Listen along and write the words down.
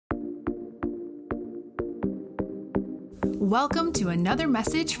Welcome to another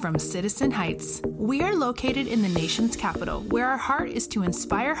message from Citizen Heights. We are located in the nation's capital, where our heart is to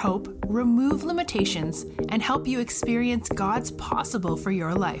inspire hope, remove limitations, and help you experience God's possible for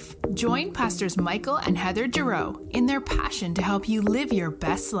your life. Join Pastors Michael and Heather Giroux in their passion to help you live your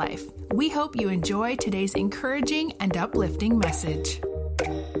best life. We hope you enjoy today's encouraging and uplifting message.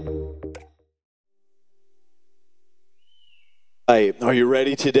 Hi, are you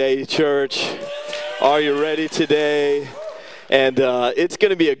ready today, church? Are you ready today? And it's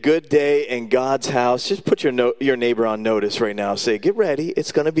going to be a good day in God's house. Just put your neighbor on notice right now. Say, get ready.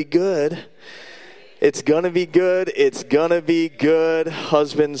 It's going to be good. It's going to be good. It's going to be good.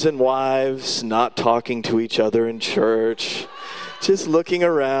 Husbands and wives not talking to each other in church. Just looking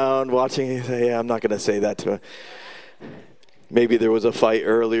around, watching. Yeah, I'm not going to say that to him. Maybe there was a fight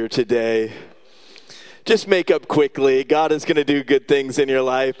earlier today. Just make up quickly. God is going to do good things in your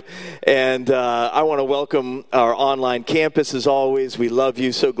life. And I want to welcome our online campus as always. We love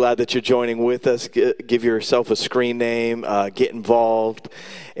you. So glad that you're joining with us. Give yourself a screen name. Get involved.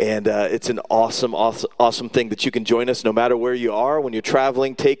 And it's an awesome thing that you can join us no matter where you are. When you're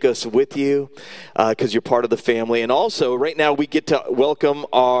traveling, take us with you because you're part of the family. And also, right now, we get to welcome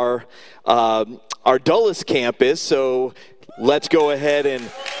our Dulles campus. So let's go ahead and...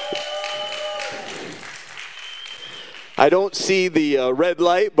 I don't see the red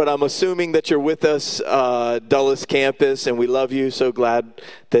light, but I'm assuming that you're with us, Dulles campus, and we love you. So glad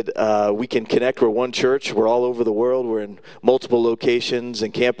that we can connect. We're one church. We're all over the world. We're in multiple locations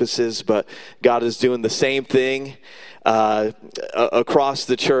and campuses, but God is doing the same thing across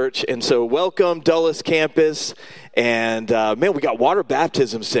the church. And so welcome, Dulles campus. And, man, we got water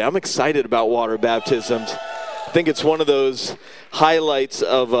baptisms today. I'm excited about water baptisms. I think it's one of those highlights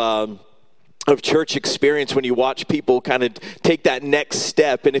of church experience when you watch people kind of take that next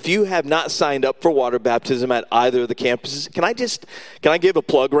step. And if you have not signed up for water baptism at either of the campuses, can I give a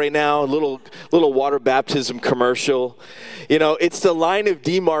plug right now? A little water baptism commercial. You know, it's the line of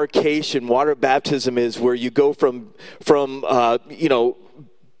demarcation. Water baptism is where you go from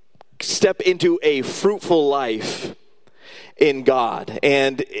step into a fruitful life in God.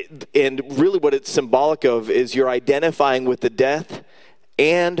 And really what it's symbolic of is you're identifying with the death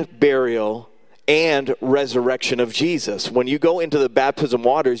and burial and resurrection of Jesus. When you go into the baptism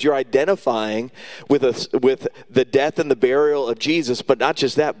waters, you're identifying with the death and the burial of Jesus, but not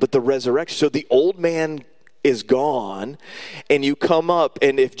just that, but the resurrection. So the old man is gone, and you come up,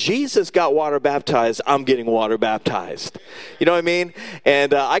 and if Jesus got water baptized, I'm getting water baptized. You know what I mean?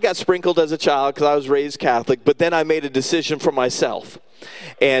 And I got sprinkled as a child because I was raised Catholic, but then I made a decision for myself.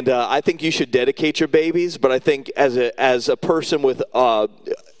 And I think you should dedicate your babies, but I think as a person with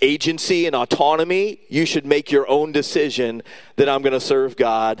agency and autonomy, you should make your own decision that I'm going to serve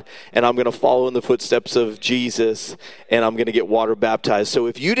God and I'm going to follow in the footsteps of Jesus and I'm going to get water baptized. So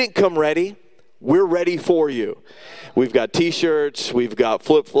if you didn't come ready, we're ready for you. We've got t-shirts, we've got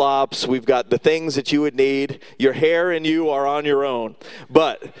flip-flops, we've got the things that you would need. Your hair and you are on your own.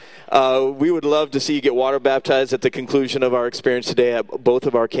 But we would love to see you get water baptized at the conclusion of our experience today at both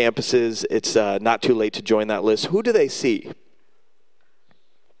of our campuses. It's not too late to join that list. Who do they see?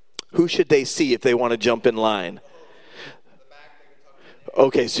 Who should they see if they want to jump in line?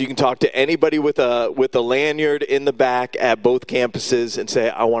 Okay, so you can talk to anybody with a lanyard in the back at both campuses and say,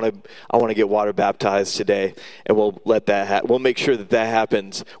 I want to get water baptized today, and we'll let that we'll make sure that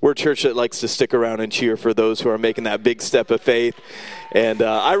happens. We're a church that likes to stick around and cheer for those who are making that big step of faith. And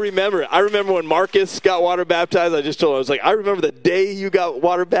I remember when Marcus got water baptized. I just told him, I was like, I remember the day you got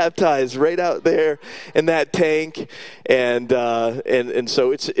water baptized, right out there in that tank. And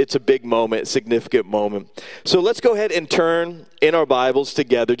so it's a big moment, significant moment. So let's go ahead and turn in our Bibles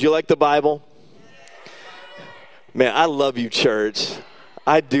together. Do you like the Bible? Man, I love you, church.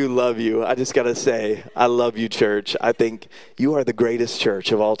 I do love you. I just got to say, I love you, church. I think you are the greatest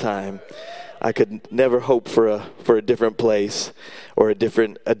church of all time. I could never hope for a different place or a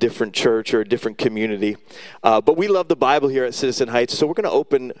different church or a different community. But we love the Bible here at Citizen Heights, so we're going to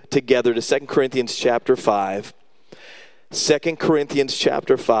open together to 2 Corinthians chapter 5. 2 Corinthians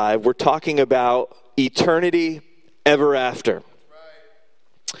chapter 5. We're talking about eternity ever after.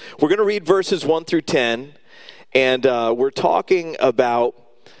 We're going to read verses 1 through 10, and we're talking about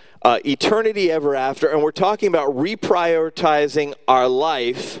eternity ever after, and we're talking about reprioritizing our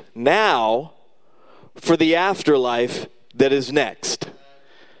life now for the afterlife that is next.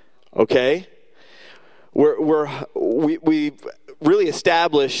 Okay? We've really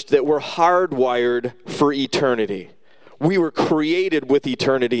established that we're hardwired for eternity. We were created with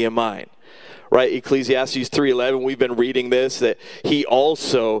eternity in mind. Right? Ecclesiastes 3:11, we've been reading this, that he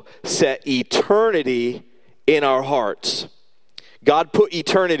also set eternity in our hearts. God put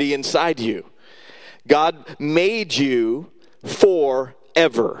eternity inside you. God made you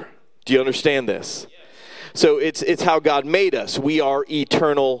forever. Do you understand this? So it's how God made us. We are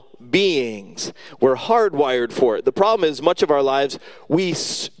eternal beings. We're hardwired for it. The problem is much of our lives, we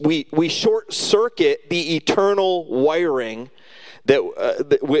short circuit the eternal wiring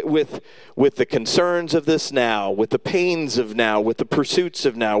that with the concerns of this now, with the pains of now, with the pursuits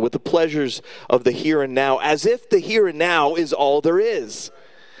of now, with the pleasures of the here and now, as if the here and now is all there is.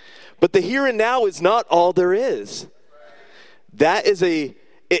 But the here and now is not all there is.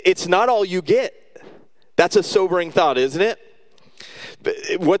 It's not all you get. That's a sobering thought, isn't it?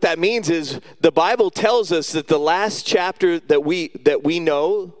 What that means is the Bible tells us that the last chapter that we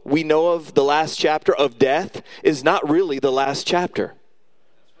know of, the last chapter of death, is not really the last chapter.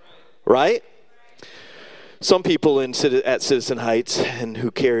 Right? Some people at Citizen Heights and who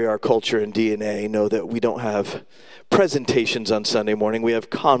carry our culture and DNA know that we don't have presentations on Sunday morning. We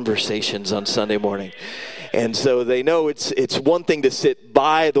have conversations on Sunday morning. And so they know it's one thing to sit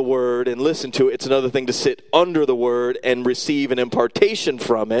by the word and listen to it. It's another thing to sit under the word and receive an impartation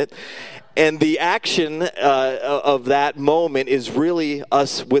from it. And the action of that moment is really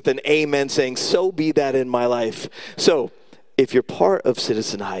us with an amen saying, so be that in my life. So if you're part of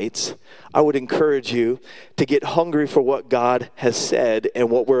Citizen Heights, I would encourage you to get hungry for what God has said and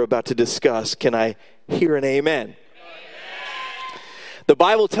what we're about to discuss. Can I hear an amen? The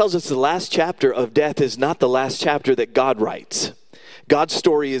Bible tells us the last chapter of death is not the last chapter that God writes. God's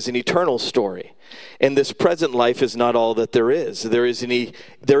story is an eternal story. And this present life is not all that there is. There is an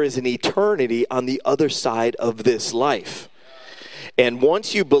eternity on the other side of this life. And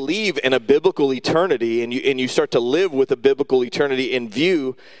once you believe in a biblical eternity and you start to live with a biblical eternity in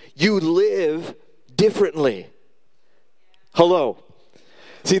view, you live differently. Hello.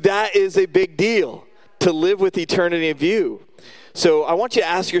 See, that is a big deal, to live with eternity in view. So I want you to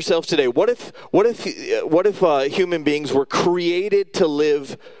ask yourself today, what if human beings were created to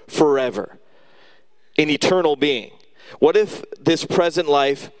live forever? An eternal being. What if this present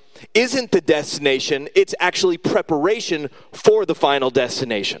life isn't the destination, it's actually preparation for the final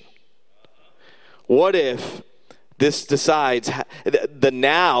destination? What if this decides, the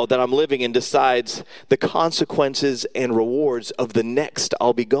now that I'm living in decides the consequences and rewards of the next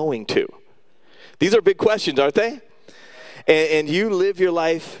I'll be going to? These are big questions, aren't they? And you live your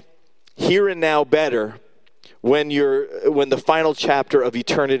life here and now better when the final chapter of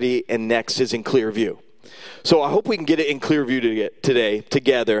eternity and next is in clear view. So I hope we can get it in clear view today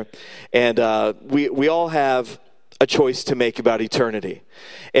together. And we all have a choice to make about eternity.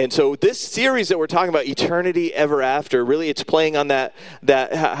 And so this series that we're talking about, Eternity Ever After, really it's playing on that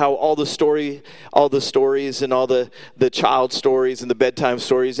how all the stories and all the child stories and the bedtime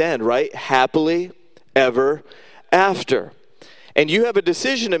stories end, right? Happily ever after. And you have a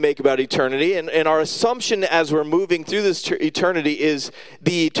decision to make about eternity, and our assumption as we're moving through this eternity is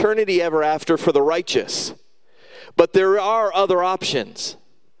the eternity ever after for the righteous. But there are other options,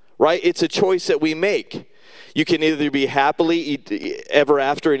 right? It's a choice that we make. You can either be happily ever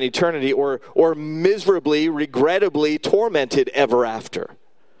after in eternity or miserably, regrettably tormented ever after.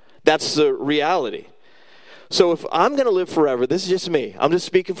 That's the reality. So if I'm going to live forever, this is just me. I'm just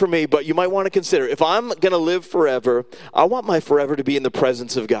speaking for me, but you might want to consider, if I'm going to live forever, I want my forever to be in the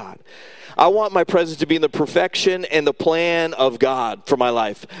presence of God. I want my presence to be in the perfection and the plan of God for my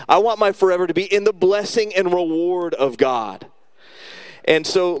life. I want my forever to be in the blessing and reward of God. And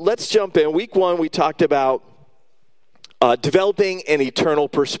so let's jump in. Week 1, we talked about developing an eternal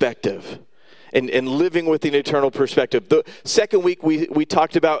perspective. And living with an eternal perspective. The second week, we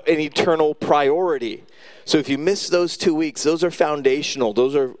talked about an eternal priority. So if you miss those 2 weeks, those are foundational.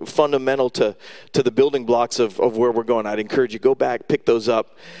 Those are fundamental to the building blocks of where we're going. I'd encourage you, go back, pick those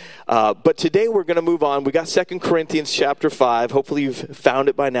up. But today we're going to move on. We got 2 Corinthians chapter 5. Hopefully you've found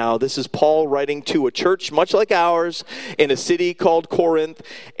it by now. This is Paul writing to a church much like ours in a city called Corinth.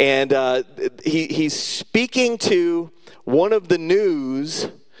 And he's speaking to one of the news.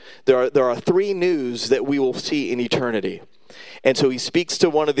 There are 3 news that we will see in eternity. And so he speaks to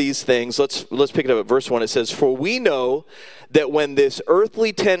one of these things. Let's pick it up at verse 1. It says, "For we know that when this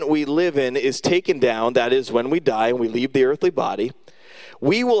earthly tent we live in is taken down, that is, when we die and we leave the earthly body,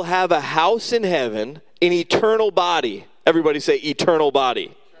 we will have a house in heaven, an eternal body." Everybody say eternal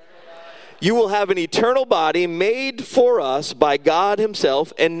body. "You will have an eternal body made for us by God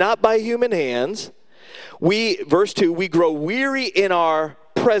himself and not by human hands. Verse 2, we grow weary in our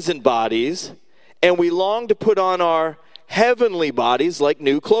present bodies, and we long to put on our heavenly bodies like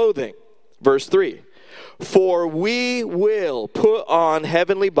new clothing." Verse 3, For we will put on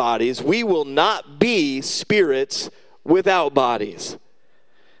heavenly bodies. We will not be spirits without bodies.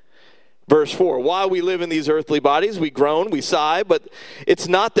 Verse 4, while we live in these earthly bodies, we groan, we sigh, but it's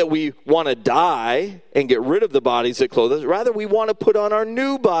not that we want to die and get rid of the bodies that clothe us. Rather, we want to put on our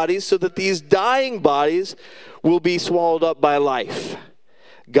new bodies so that these dying bodies will be swallowed up by life.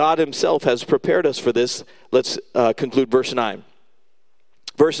 God himself has prepared us for this. Let's conclude verse 9.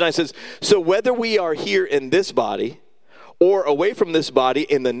 Verse 9 says, so whether we are here in this body or away from this body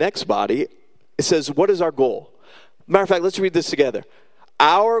in the next body, it says, what is our goal? Matter of fact, let's read this together.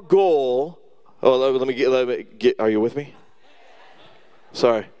 Our goal, let me get, are you with me?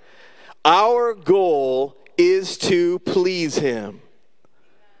 Sorry. Our goal is to please him.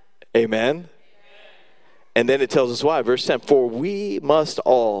 Amen. And then it tells us why. Verse 10, for we must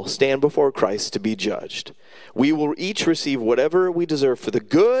all stand before Christ to be judged. We will each receive whatever we deserve for the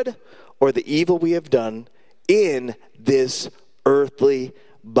good or the evil we have done in this earthly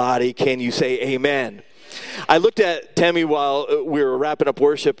body. Can you say amen? I looked at Tammy while we were wrapping up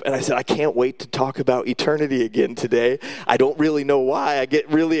worship, and I said, I can't wait to talk about eternity again today. I don't really know why. I get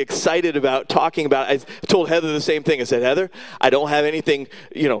really excited about talking about it. I told Heather the same thing. I said, Heather, I don't have anything,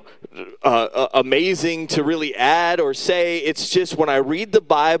 amazing to really add or say. It's just when I read the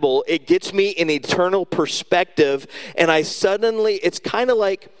Bible, it gets me an eternal perspective, and it's kind of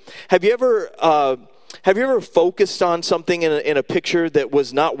like, have you ever focused on something in a picture that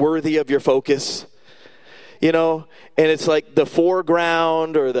was not worthy of your focus? And it's like the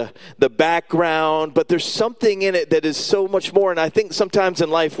foreground or the background, but there's something in it that is so much more. And I think sometimes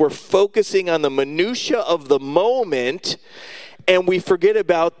in life we're focusing on the minutia of the moment, and we forget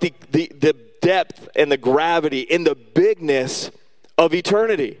about the depth and the gravity and the bigness of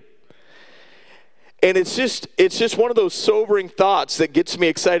eternity. And it's just one of those sobering thoughts that gets me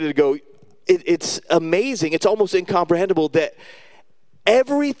excited to go, it's amazing. It's almost incomprehensible that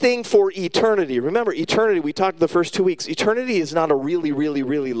everything for eternity. Remember, eternity, we talked the first 2 weeks. Eternity is not a really, really,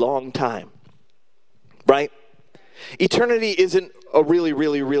 really long time. Right? Eternity isn't a really,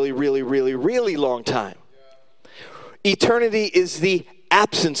 really, really, really, really, really long time. Eternity is the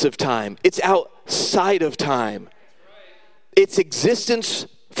absence of time. It's outside of time. It's existence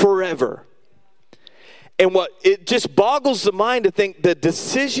forever. And it just boggles the mind to think the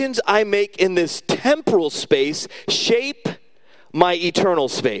decisions I make in this temporal space shape my eternal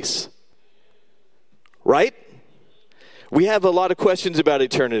space. Right? We have a lot of questions about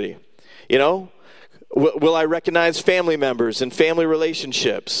eternity. Will I recognize family members and family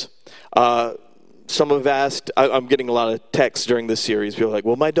relationships? Some have asked, I'm getting a lot of texts during this series. People are like,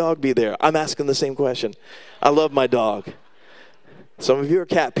 will my dog be there? I'm asking the same question. I love my dog. Some of you are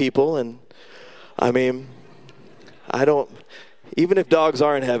cat people, and even if dogs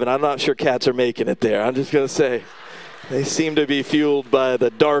are in heaven, I'm not sure cats are making it there. I'm just going to say, they seem to be fueled by the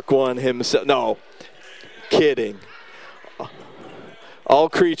dark one himself. No, kidding. All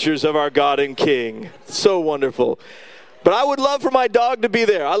creatures of our God and King. So wonderful. But I would love for my dog to be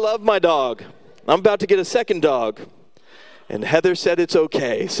there. I love my dog. I'm about to get a second dog. And Heather said it's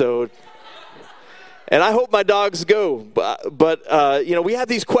okay. And I hope my dogs go. But we have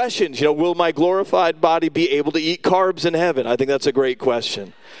these questions. Will my glorified body be able to eat carbs in heaven? I think that's a great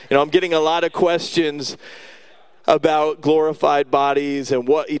question. I'm getting a lot of questions about glorified bodies and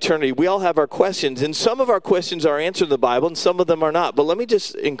what eternity. We all have our questions, and some of our questions are answered in the Bible, and some of them are not. But let me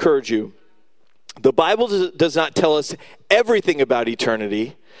just encourage you. The Bible does not tell us everything about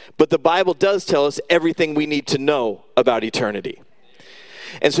eternity, but the Bible does tell us everything we need to know about eternity.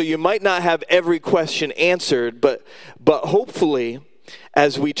 And so you might not have every question answered, but hopefully,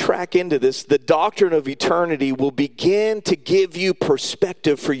 as we track into this, the doctrine of eternity will begin to give you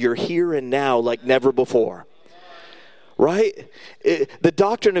perspective for your here and now like never before. Right? The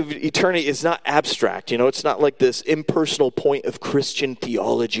doctrine of eternity is not abstract. It's not like this impersonal point of Christian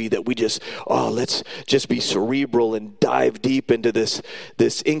theology that we let's just be cerebral and dive deep into this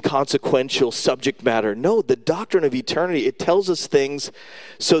inconsequential subject matter. No, the doctrine of eternity, it tells us things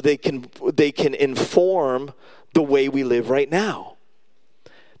so they can inform the way we live right now.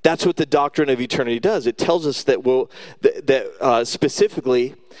 That's what the doctrine of eternity does. It tells us that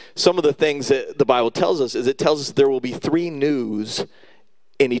specifically, some of the things that the Bible tells us is it tells us there will be 3 news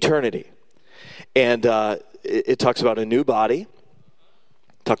in eternity. And it talks about a new body,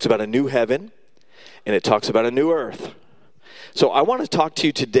 talks about a new heaven, and it talks about a new earth. So I want to talk to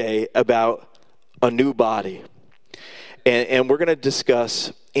you today about a new body. And we're going to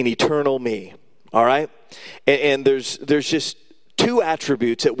discuss an eternal me, all right? And there's just 2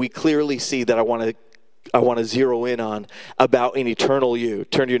 attributes that we clearly see that I want to zero in on about an eternal you.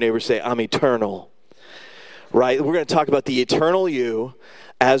 Turn to your neighbor and say, I'm eternal. right? We're going to talk about the eternal you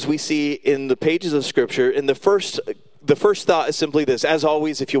as we see in the pages of Scripture. And the first thought is simply this. As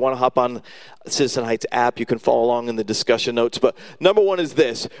always, if you want to hop on Citizen Heights app, you can follow along in the discussion notes. But number one is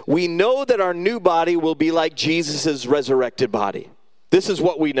this. We know that our new body will be like Jesus' resurrected body. This is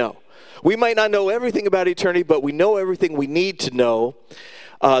what we know. We might not know everything about eternity, but we know everything we need to know.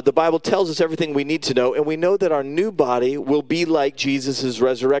 The Bible tells us everything we need to know, and we know that our new body will be like Jesus'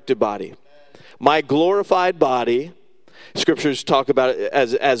 resurrected body. My glorified body, Scriptures talk about it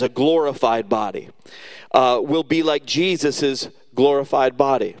as a glorified body, will be like Jesus' glorified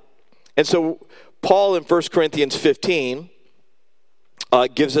body. And so Paul in 1 Corinthians 15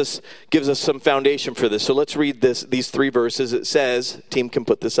 gives us some foundation for this. So let's read these 3 verses. It says, team can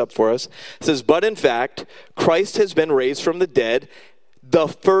put this up for us. It says, but in fact, Christ has been raised from the dead, the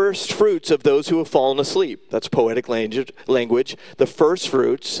first fruits of those who have fallen asleep. That's poetic language. The first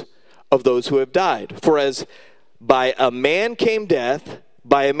fruits of those who have died. For as by a man came death,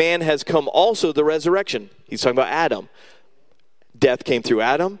 by a man has come also the resurrection. He's talking about Adam. Death came through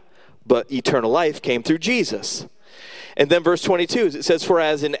Adam, but eternal life came through Jesus. And then verse 22, it says, for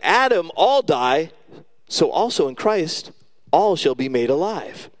as in Adam all die, so also in Christ all shall be made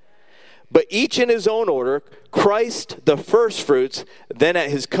alive. But each in his own order, Christ the first fruits, then at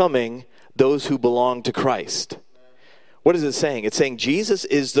his coming, those who belong to Christ. What is it saying? It's saying Jesus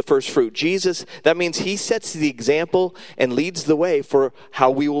is the first fruit. Jesus, that means he sets the example and leads the way for how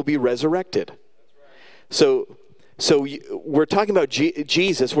we will be resurrected. So we're talking about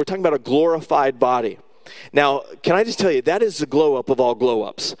Jesus. We're talking about a glorified body. Now, can I just tell you, that is the glow up of all glow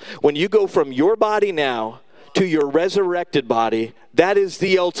ups. When you go from your body now to your resurrected body, that is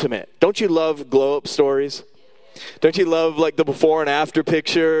the ultimate. Don't you love glow up stories? Don't you love like the before and after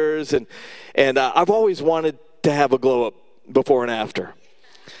pictures? And I've always wanted to have a glow up before and after.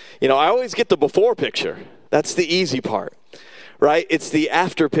 You know, I always get the before picture. That's the easy part, right? It's the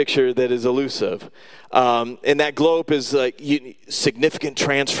after picture that is elusive. And that glow up is like significant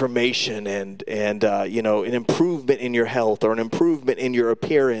transformation and you know, an improvement in your health or an improvement in your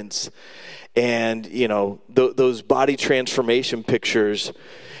appearance. And, you know, those body transformation pictures,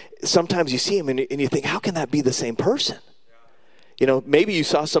 sometimes you see them and you think, how can that be the same person? You know, maybe you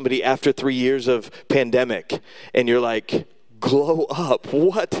saw somebody after 3 years of pandemic and you're like, glow up.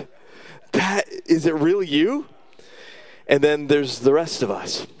 What? Is it really you? And then there's the rest of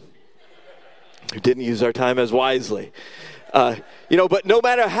us who didn't use our time as wisely. You know, but no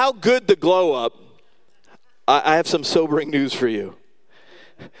matter how good the glow up, I have some sobering news for you.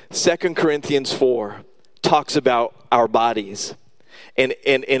 2 Corinthians 4 talks about our bodies. And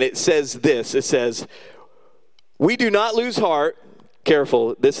it says this. It says, we do not lose heart.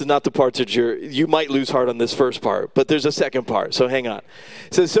 Careful, this is not the parts that you might lose heart on this first part, but there's a second part, so hang on.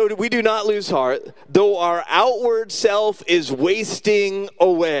 It says, so we do not lose heart, though our outward self is wasting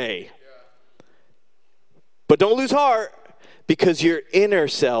away. But don't lose heart, because your inner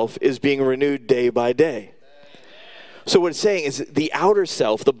self is being renewed day by day. So what it's saying is the outer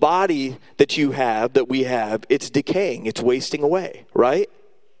self, the body that you have, that we have, it's decaying, it's wasting away, right?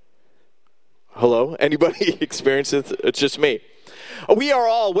 Hello? Anybody experience it? It's just me. We are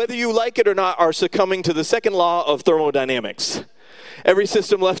all, whether you like it or not, are succumbing to the second law of thermodynamics. Every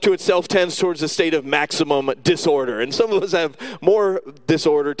system left to itself tends towards a state of maximum disorder. And some of us have more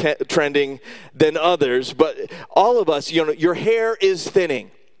disorder trending than others. But all of us, you know, your hair is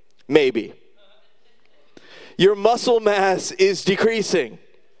thinning, maybe. Your muscle mass is decreasing,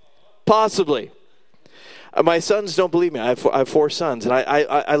 possibly. My sons don't believe me. I have 4 sons, and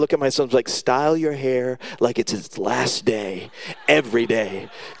I look at my sons like, style your hair like it's its last day, every day,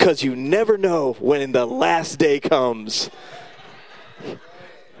 because you never know when the last day comes.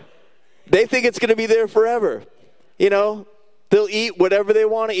 They think it's going to be there forever. You know, they'll eat whatever they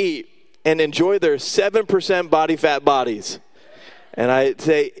want to eat and enjoy their 7% body fat bodies. And I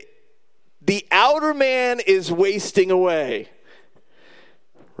say, the outer man is wasting away,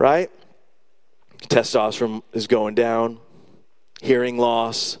 right? Testosterone is going down, hearing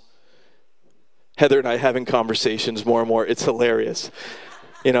loss. Heather and I having conversations more and more. It's hilarious.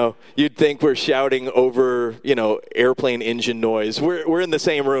 You know, you'd think we're shouting over, you know, airplane engine noise. We're in the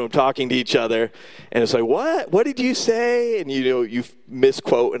same room talking to each other. And it's like, what? What did you say? And, you know, you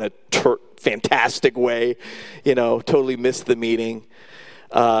misquote in a fantastic way. You know, totally missed the meaning.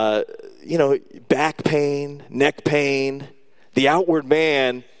 You know, back pain, neck pain. The outward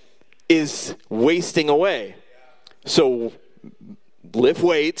man is wasting away. So lift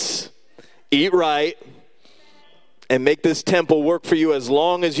weights, eat right, and make this temple work for you as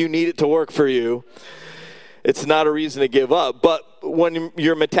long as you need it to work for you. It's not a reason to give up. But when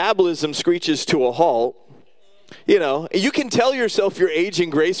your metabolism screeches to a halt, You know, you can tell yourself you're aging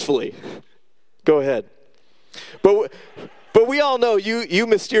gracefully. Go ahead. But we all know you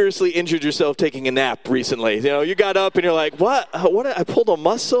mysteriously injured yourself taking a nap recently. You know, you got up and you're like, what? I pulled a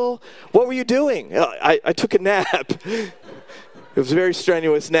muscle? What were you doing? I took a nap. It was a very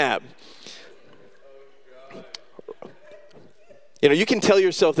strenuous nap. You know, you can tell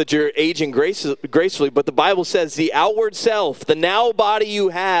yourself that you're aging gracefully, but the Bible says the outward self, the now body you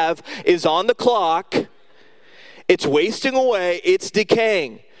have, is on the clock. It's wasting away. It's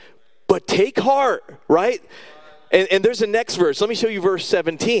decaying. But take heart, right? And there's a next verse. Let me show you verse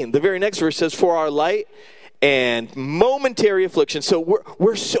 17. The very next verse says, for our light and momentary affliction. So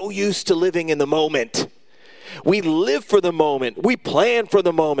we're so used to living in the moment. We live for the moment. We plan for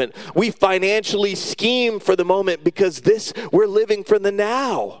the moment. We financially scheme for the moment because we're living for the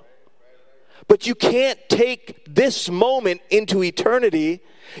now. But you can't take this moment into eternity.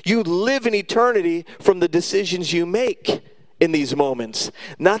 You live in eternity from the decisions you make in these moments,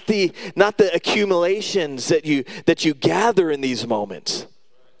 not the accumulations that you gather in these moments.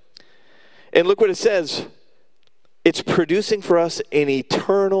 And look what it says. It's producing for us an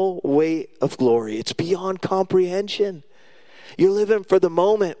eternal weight of glory. It's beyond comprehension. You're living for the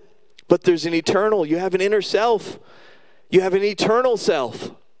moment, but there's an eternal. You have an inner self. You have an eternal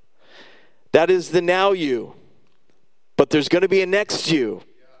self. That is the now you. But there's going to be a next you.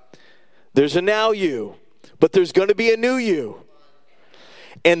 There's a now you, but there's going to be a new you.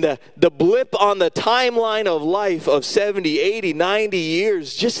 And the blip on the timeline of life of 70, 80, 90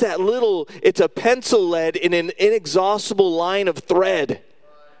 years, just that little, it's a pencil lead in an inexhaustible line of thread.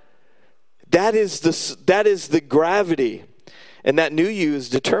 That is the gravity. And that new you is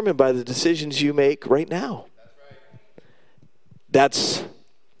determined by the decisions you make right now. That's,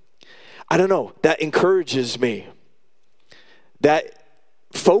 I don't know, that encourages me. That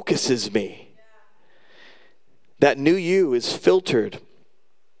focuses me. That new you is filtered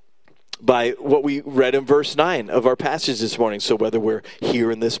by what we read in verse 9 of our passage this morning. So whether we're here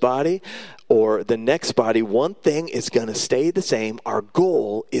in this body or the next body, one thing is going to stay the same. Our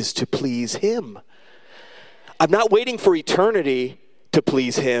goal is to please him. I'm not waiting for eternity to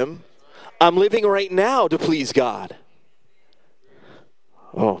please him. I'm living right now to please God.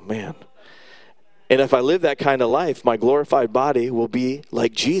 Oh, man. And if I live that kind of life, my glorified body will be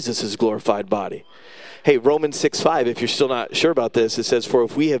like Jesus' glorified body. Hey, Romans 6:5, if you're still not sure about this, it says, for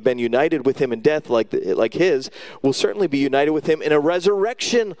if we have been united with him in death like his, we'll certainly be united with him in a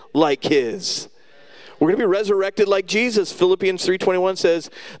resurrection like his. We're going to be resurrected like Jesus. Philippians 3:21 says,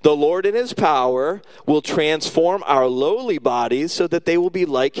 the Lord in his power will transform our lowly bodies so that they will be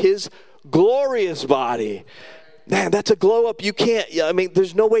like his glorious body. Man, that's a glow up.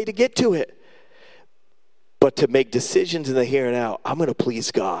 There's no way to get to it. But to make decisions in the here and now, I'm going to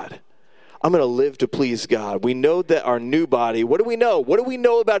please God. I'm going to live to please God. We know that our new body, what do we know? What do we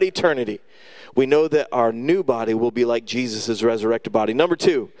know about eternity? We know that our new body will be like Jesus' resurrected body. Number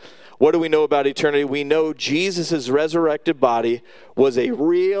 2, what do we know about eternity? We know Jesus' resurrected body was a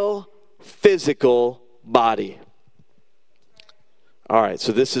real physical body. All right,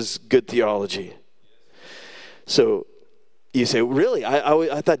 so this is good theology. So you say, really?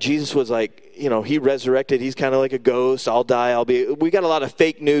 I thought Jesus was like, he resurrected. He's kind of like a ghost. I'll die. We got a lot of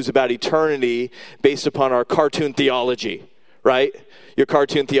fake news about eternity based upon our cartoon theology, right? Your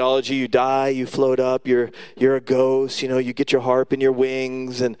cartoon theology, you die, you float up, you're a ghost, you get your harp and your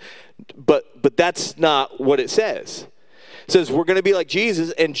wings. But that's not what it says. It says we're going to be like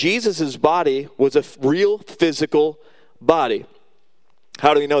Jesus, and Jesus' body was a real physical body.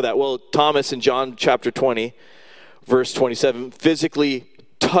 How do we know that? Well, Thomas in John chapter 20, verse 27, physically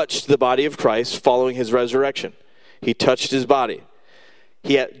touched the body of Christ following his resurrection. He touched his body.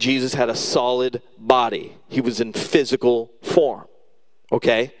 Jesus had a solid body. He was in physical form.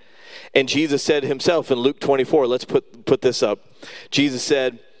 Okay? And Jesus said himself in Luke 24, let's put this up. Jesus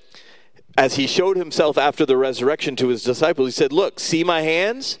said, as he showed himself after the resurrection to his disciples, he said, look, see my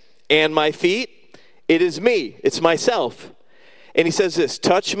hands and my feet? It is me. It's myself. And he says this,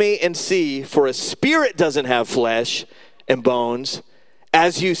 touch me and see, for a spirit doesn't have flesh and bones,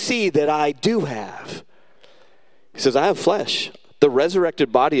 as you see that I do have. He says, I have flesh. The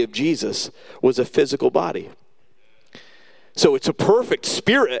resurrected body of Jesus was a physical body. So it's a perfect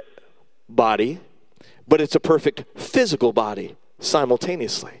spirit body, but it's a perfect physical body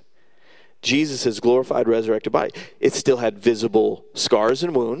simultaneously. Jesus' glorified resurrected body, it still had visible scars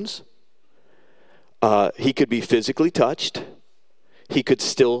and wounds. He could be physically touched. He could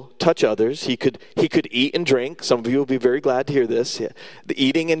still touch others. He could eat and drink. Some of you will be very glad to hear this. Yeah. The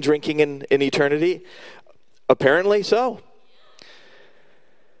eating and drinking in eternity, apparently so.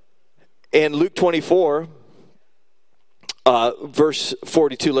 In Luke 24, Verse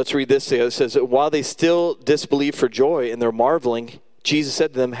 42, let's read this. It says, while they still disbelieved for joy and they're marveling, Jesus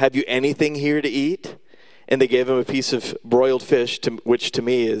said to them, have you anything here to eat? And they gave him a piece of broiled fish, which to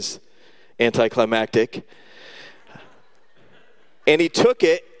me is anticlimactic. And he took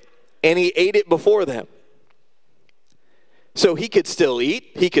it and he ate it before them. So he could still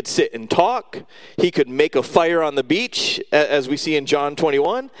eat, he could sit and talk, he could make a fire on the beach, as we see in John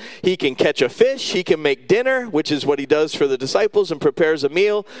 21. He can catch a fish, he can make dinner, which is what he does for the disciples and prepares a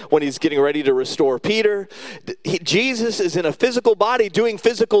meal when he's getting ready to restore Peter. Jesus is in a physical body doing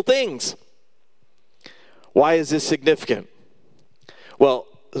physical things. Why is this significant? Well,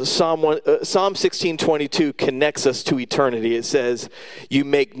 Psalm 16:22 connects us to eternity. It says, you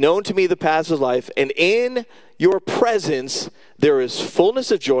make known to me the paths of life, and in your presence there is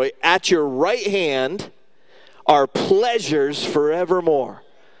fullness of joy. At your right hand are pleasures forevermore.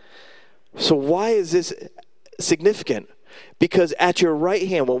 So why is this significant? Because at your right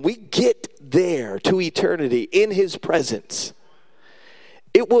hand, when we get there to eternity in his presence,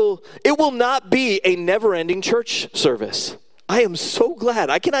 it will not be a never-ending church service. I am so glad.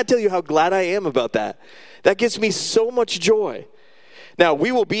 I cannot tell you how glad I am about that. That gives me so much joy. Now,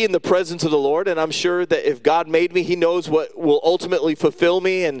 we will be in the presence of the Lord, and I'm sure that if God made me, he knows what will ultimately fulfill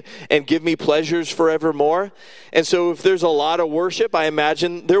me and give me pleasures forevermore. And so if there's a lot of worship, I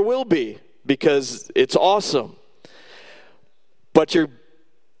imagine there will be, because it's awesome. But your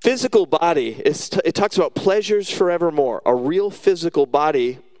physical body, it talks about pleasures forevermore, a real physical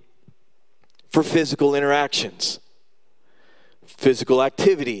body for physical interactions, physical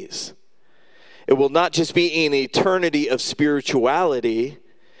activities. It will not just be an eternity of spirituality,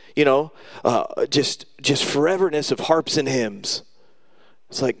 just foreverness of harps and hymns.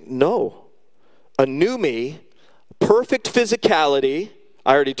 It's like, no. A new me, perfect physicality.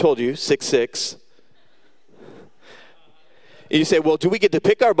 I already told you, 6'6". You say, well, do we get to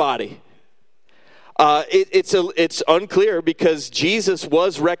pick our body? It's unclear, because Jesus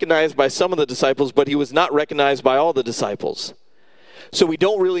was recognized by some of the disciples, but he was not recognized by all the disciples. So we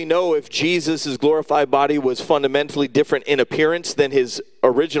don't really know if Jesus' glorified body was fundamentally different in appearance than his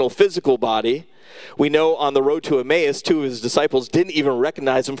original physical body. We know on the road to Emmaus, two of his disciples didn't even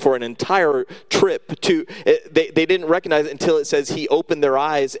recognize him for an entire trip. They didn't recognize it until it says he opened their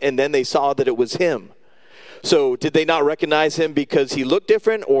eyes, and then they saw that it was him. So did they not recognize him because he looked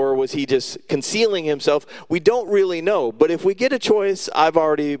different, or was he just concealing himself? We don't really know. But if we get a choice, I've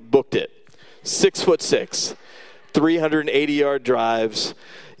already booked it. 6'6". 380-yard drives,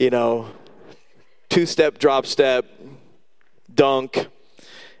 two-step, drop step, dunk.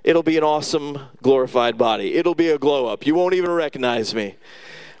 It'll be an awesome, glorified body. It'll be a glow-up. You won't even recognize me.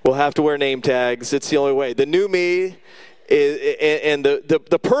 We'll have to wear name tags. It's the only way. The new me is, and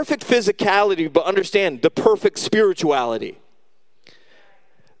the perfect physicality, but understand, the perfect spirituality.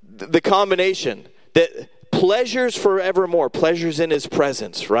 The combination that pleasures forevermore, pleasures in his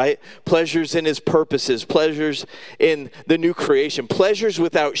presence, right? Pleasures in his purposes, pleasures in the new creation, pleasures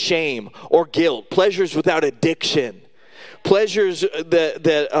without shame or guilt, pleasures without addiction, pleasures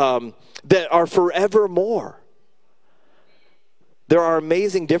that are forevermore. There are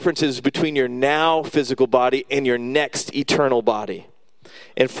amazing differences between your now physical body and your next eternal body.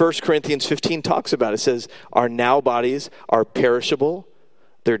 And 1 Corinthians 15 talks about it. It says our now bodies are perishable.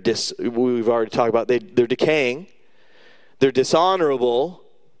 We've already talked about they're decaying, they're dishonorable,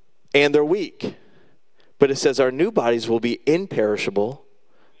 and they're weak. But it says our new bodies will be imperishable,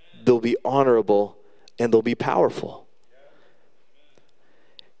 they'll be honorable, and they'll be powerful.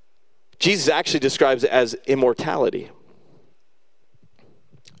 Jesus actually describes it as immortality.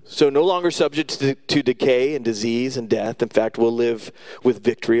 So no longer subject to decay and disease and death. In fact, we'll live with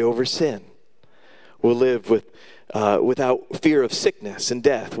victory over sin. We'll live without fear of sickness and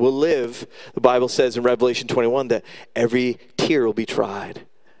death. We'll live, the Bible says in Revelation 21, that every tear will be dried,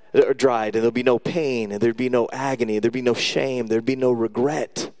 and there'll be no pain, and there'd be no agony, there'd be no shame, there'd be no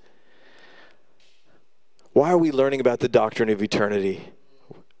regret. Why are we learning about the doctrine of eternity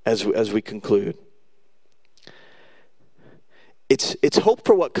as we conclude? It's hope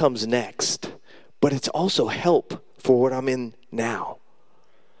for what comes next, but it's also help for what I'm in now.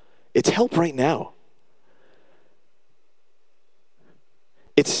 It's help right now.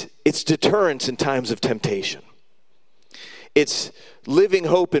 It's deterrence in times of temptation. It's living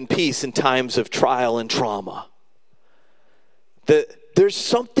hope and peace in times of trial and trauma. There's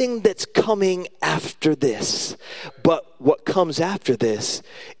something that's coming after this. But what comes after this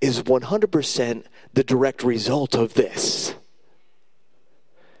is 100% the direct result of this.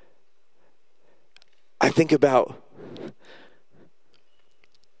 I think about,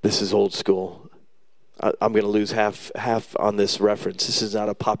 this is old school. I'm going to lose half on this reference. This is not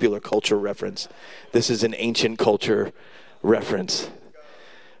a popular culture reference. This is an ancient culture reference.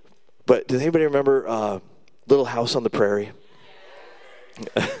 But does anybody remember Little House on the Prairie?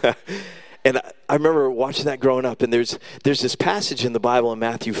 And I remember watching that growing up. And there's this passage in the Bible in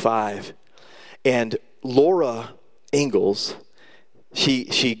Matthew 5. And Laura Ingalls,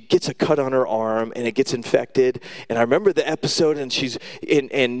 she gets a cut on her arm and it gets infected. And I remember the episode, and she's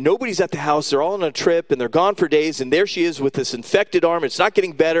and nobody's at the house. They're all on a trip and they're gone for days. And there she is with this infected arm. It's not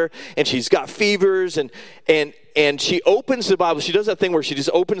getting better, and she's got fevers. And she opens the Bible. She does that thing where she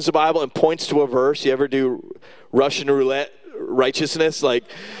just opens the Bible and points to a verse. You ever do Russian roulette righteousness? Like,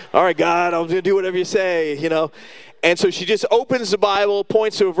 all right, God, I'm going to do whatever you say, you know. And so she just opens the Bible,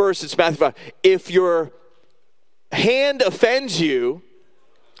 points to a verse. It's Matthew 5. If your hand offends you,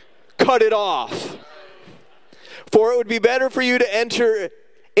 cut it off. For it would be better for you to enter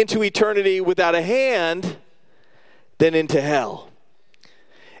into eternity without a hand than into hell.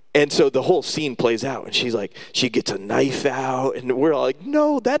 And so the whole scene plays out, and she's like, she gets a knife out, and we're all like,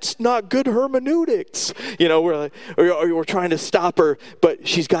 no, that's not good hermeneutics. You know, we're trying to stop her, but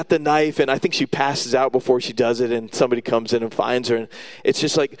she's got the knife, and I think she passes out before she does it, and somebody comes in and finds her, and it's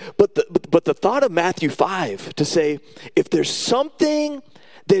just like, but the thought of Matthew 5 to say, if there's something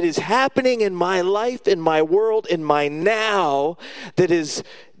that is happening in my life, in my world, in my now, that is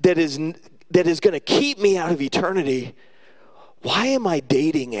going to keep me out of eternity, why am I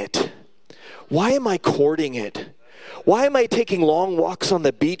dating it? Why am I courting it? Why am I taking long walks on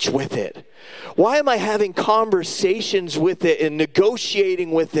the beach with it? Why am I having conversations with it and negotiating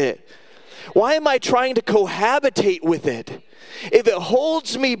with it? Why am I trying to cohabitate with it? If it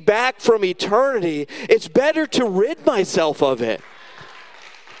holds me back from eternity, it's better to rid myself of it.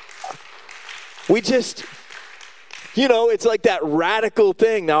 It's like that radical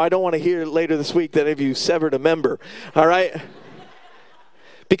thing. Now, I don't want to hear later this week that any of you severed a member, all right?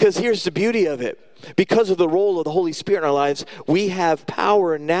 Because here's the beauty of it. Because of the role of the Holy Spirit in our lives, we have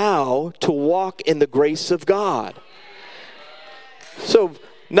power now to walk in the grace of God. So,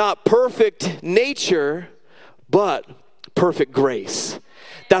 not perfect nature, but perfect grace.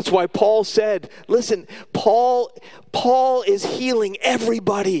 That's why Paul said, listen, Paul is healing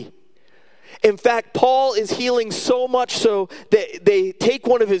everybody. In fact, Paul is healing so much so that they take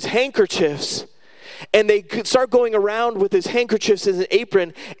one of his handkerchiefs and they start going around with his handkerchiefs as an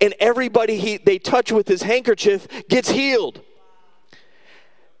apron, and everybody they touch with his handkerchief gets healed.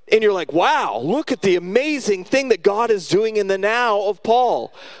 And you're like, wow, look at the amazing thing that God is doing in the now of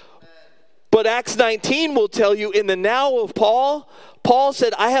Paul. But Acts 19 will tell you, in the now of Paul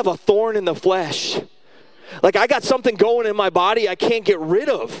said, I have a thorn in the flesh. Like, I got something going in my body I can't get rid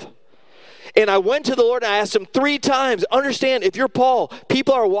of. And I went to the Lord and I asked him 3 times, understand, if you're Paul,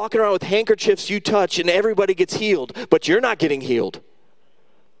 people are walking around with handkerchiefs you touch and everybody gets healed, but you're not getting healed.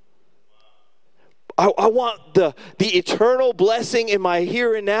 I want the eternal blessing in my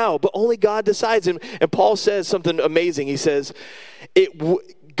here and now, but only God decides. And Paul says something amazing. He says,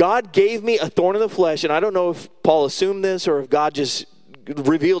 God gave me a thorn in the flesh, and I don't know if Paul assumed this or if God just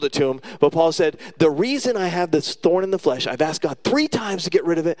revealed it to him, but Paul said, the reason I have this thorn in the flesh, I've asked God 3 times to get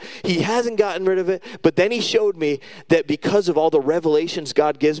rid of it. He hasn't gotten rid of it, but then he showed me that because of all the revelations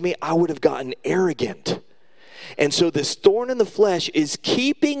God gives me, I would have gotten arrogant. And so this thorn in the flesh is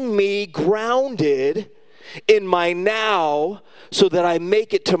keeping me grounded in my now so that I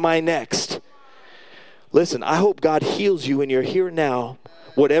make it to my next. Listen, I hope God heals you in your here and now,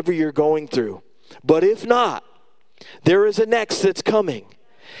 whatever you're going through. But if not, there is a next that's coming.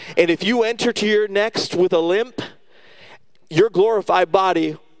 And if you enter to your next with a limp, your glorified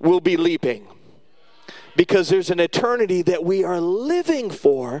body will be leaping. Because there's an eternity that we are living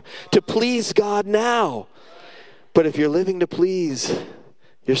for to please God now. But if you're living to please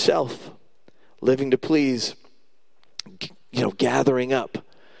yourself, living to please, gathering up,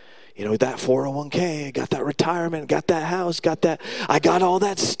 that 401k, I got that retirement, got that house, I got all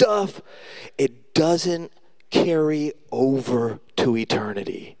that stuff, it doesn't carry over to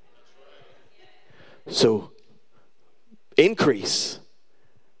eternity. So increase,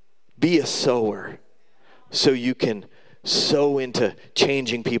 be a sower so you can sow into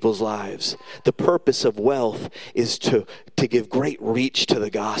changing people's lives. The purpose of wealth is to give great reach to the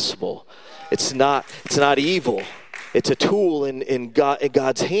gospel. It's not evil. It's a tool in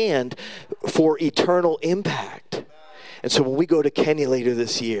God's hand for eternal impact. And so when we go to Kenya later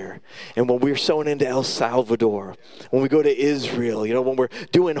this year, and when we're sowing into El Salvador, when we go to Israel, when we're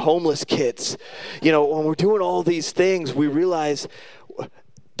doing homeless kits, when we're doing all these things, we realize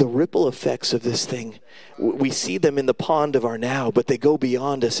the ripple effects of this thing. We see them in the pond of our now, but they go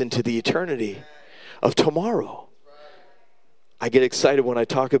beyond us into the eternity of tomorrow. I get excited when I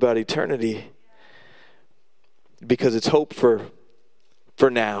talk about eternity because it's hope for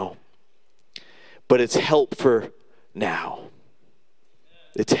now. But it's help for now.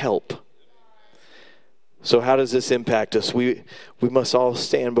 It's help. So how does this impact us? We must all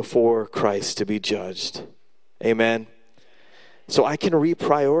stand before Christ to be judged. Amen. So I can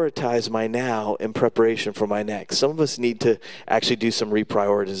reprioritize my now in preparation for my next. Some of us need to actually do some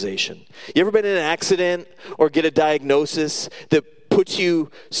reprioritization. You ever been in an accident or get a diagnosis that puts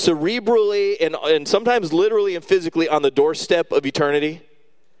you cerebrally and sometimes literally and physically on the doorstep of eternity?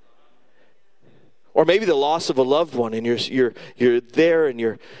 Or maybe the loss of a loved one, and you're there and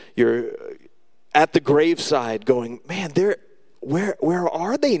you're at the graveside going, man, where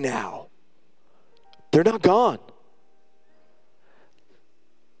are they now? They're not gone.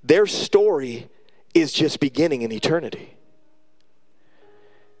 Their story is just beginning in eternity.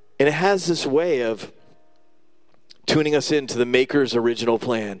 And it has this way of tuning us into the Maker's original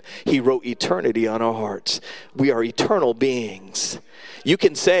plan. He wrote eternity on our hearts. We are eternal beings. You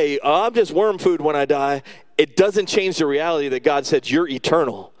can say, oh, I'm just worm food when I die. It doesn't change the reality that God said you're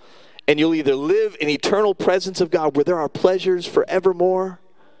eternal. And you'll either live in eternal presence of God where there are pleasures forevermore.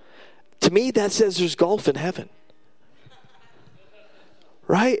 To me, that says there's golf in heaven.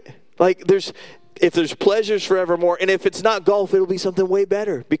 Right? Like if there's pleasures forevermore, and if it's not golf, it'll be something way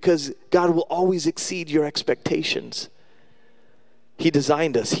better because God will always exceed your expectations. He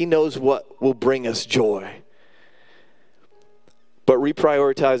designed us. He knows what will bring us joy. But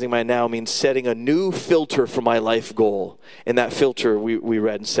reprioritizing my now means setting a new filter for my life goal. And that filter we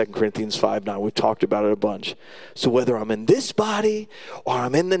read in 2 Corinthians 5:9. We've talked about it a bunch. So whether I'm in this body or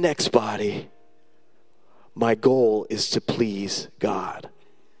I'm in the next body, my goal is to please God.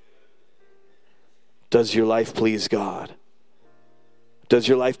 Does your life please God? Does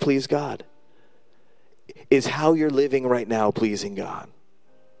your life please God? Is how you're living right now pleasing God?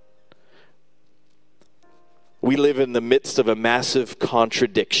 We live in the midst of a massive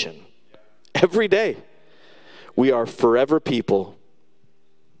contradiction. Every day, we are forever people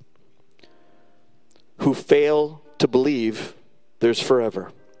who fail to believe there's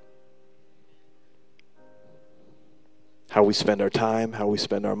forever. How we spend our time, how we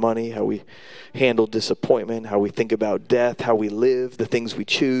spend our money, how we handle disappointment, how we think about death, how we live, the things we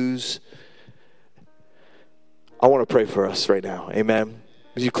choose. I want to pray for us right now. Amen.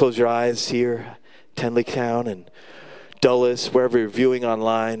 As you close your eyes here, Tenleytown and Dulles, wherever you're viewing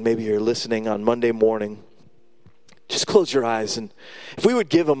online, maybe you're listening on Monday morning, just close your eyes. And if we would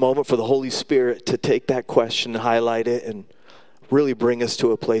give a moment for the Holy Spirit to take that question, highlight it, and really bring us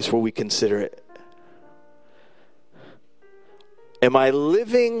to a place where we consider it. Am I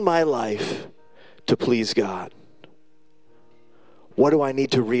living my life to please God? What do I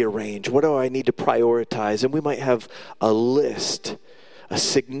need to rearrange? What do I need to prioritize? And we might have a list, a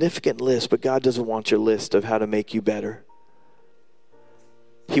significant list, but God doesn't want your list of how to make you better.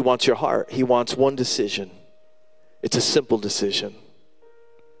 He wants your heart. He wants one decision. It's a simple decision.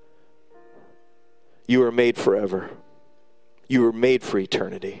 You are made forever. You are made for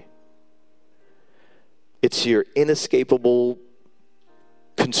eternity. It's your inescapable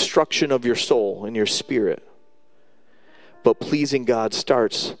construction of your soul and your spirit. But pleasing God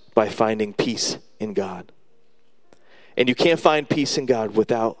starts by finding peace in God. And you can't find peace in God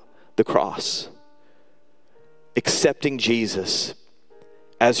without the cross. Accepting Jesus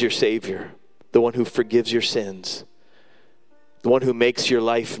as your Savior, the one who forgives your sins, the one who makes your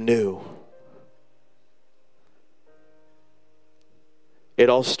life new. It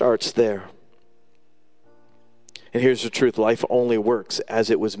all starts there. And here's the truth. Life only works as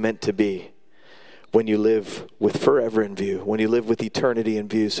it was meant to be when you live with forever in view, when you live with eternity in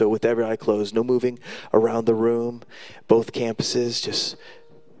view. So with every eye closed, no moving around the room, both campuses, just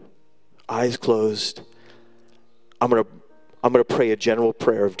eyes closed. I'm going to pray a general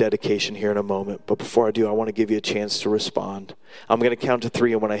prayer of dedication here in a moment. But before I do, I want to give you a chance to respond. I'm going to count to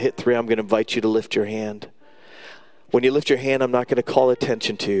 3, and when I hit 3, I'm going to invite you to lift your hand. When you lift your hand, I'm not going to call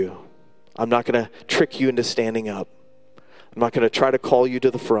attention to you. I'm not going to trick you into standing up. I'm not going to try to call you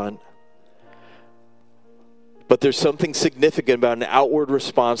to the front. But there's something significant about an outward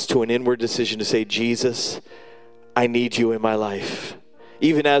response to an inward decision to say, Jesus, I need you in my life.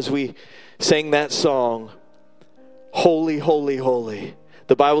 Even as we sang that song, Holy, Holy, Holy.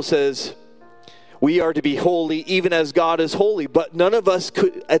 The Bible says we are to be holy even as God is holy. But none of us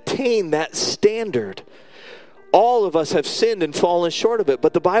could attain that standard. All of us have sinned and fallen short of it.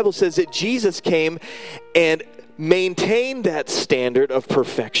 But the Bible says that Jesus came and maintained that standard of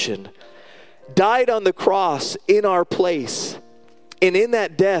perfection. Died on the cross in our place. And in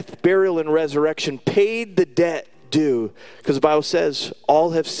that death, burial, and resurrection paid the debt due. Because the Bible says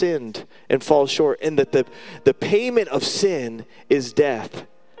all have sinned and fall short. And that the payment of sin is death.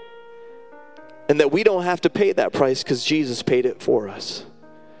 And that we don't have to pay that price because Jesus paid it for us.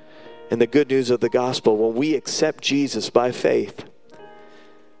 And the good news of the gospel, when we accept Jesus by faith,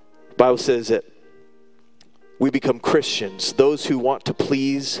 the Bible says that we become Christians, those who want to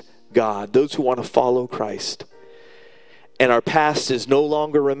please God, those who want to follow Christ. And our past is no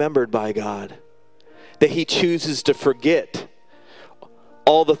longer remembered by God. That he chooses to forget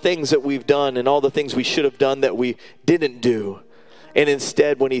all the things that we've done and all the things we should have done that we didn't do. And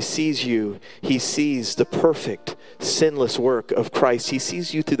instead, when he sees you, he sees the perfect, sinless work of Christ. He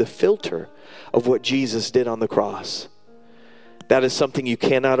sees you through the filter of what Jesus did on the cross. That is something you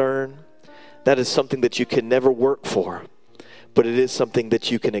cannot earn. That is something that you can never work for. But it is something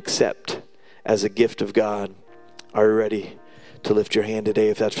that you can accept as a gift of God. Are you ready to lift your hand today?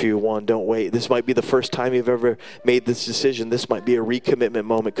 If that's for you, one, don't wait. This might be the first time you've ever made this decision. This might be a recommitment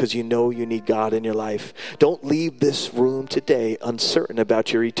moment because you know you need God in your life. Don't leave this room today uncertain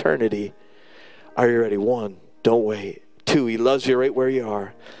about your eternity. Are you ready? One, don't wait. Two, he loves you right where you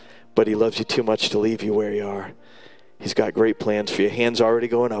are, but he loves you too much to leave you where you are. He's got great plans for you. Hands already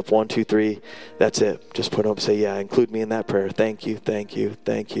going up. 1, 2, 3. That's it. Just put up and say, yeah, include me in that prayer. Thank you, thank you,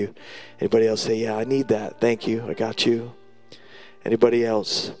 thank you. Anybody else say, yeah, I need that. Thank you. I got you. Anybody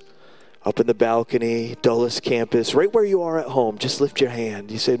else? Up in the balcony, Dulles campus, right where you are at home, just lift your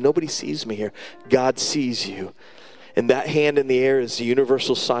hand. You say, nobody sees me here. God sees you. And that hand in the air is the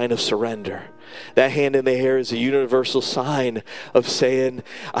universal sign of surrender. That hand in the air is a universal sign of saying,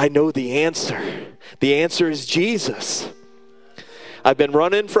 I know the answer. The answer is Jesus. I've been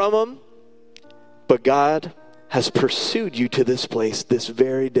running from him, but God has pursued you to this place this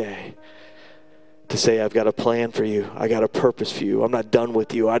very day to say, I've got a plan for you. I got a purpose for you. I'm not done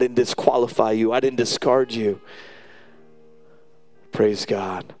with you. I didn't disqualify you. I didn't discard you. Praise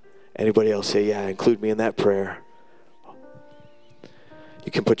God. Anybody else say, yeah, include me in that prayer.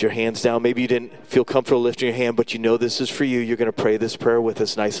 You can put your hands down. Maybe you didn't feel comfortable lifting your hand, but you know this is for you. You're going to pray this prayer with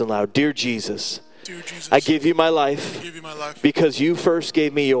us nice and loud. Dear Jesus, I give you my life because you first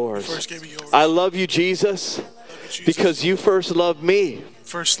gave me yours. I love you, Jesus, because you first loved me.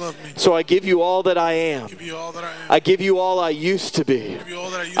 So I give you all that I am. I give you all I used to be.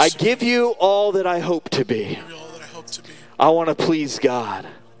 I give you all that I hope to be. I want to please God.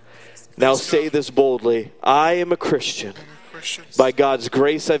 Now say this boldly. I am a Christian. By God's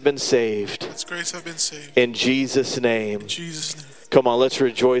grace I've been saved. In Jesus' name. Come on, let's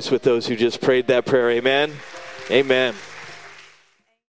rejoice with those who just prayed that prayer. Amen. Amen.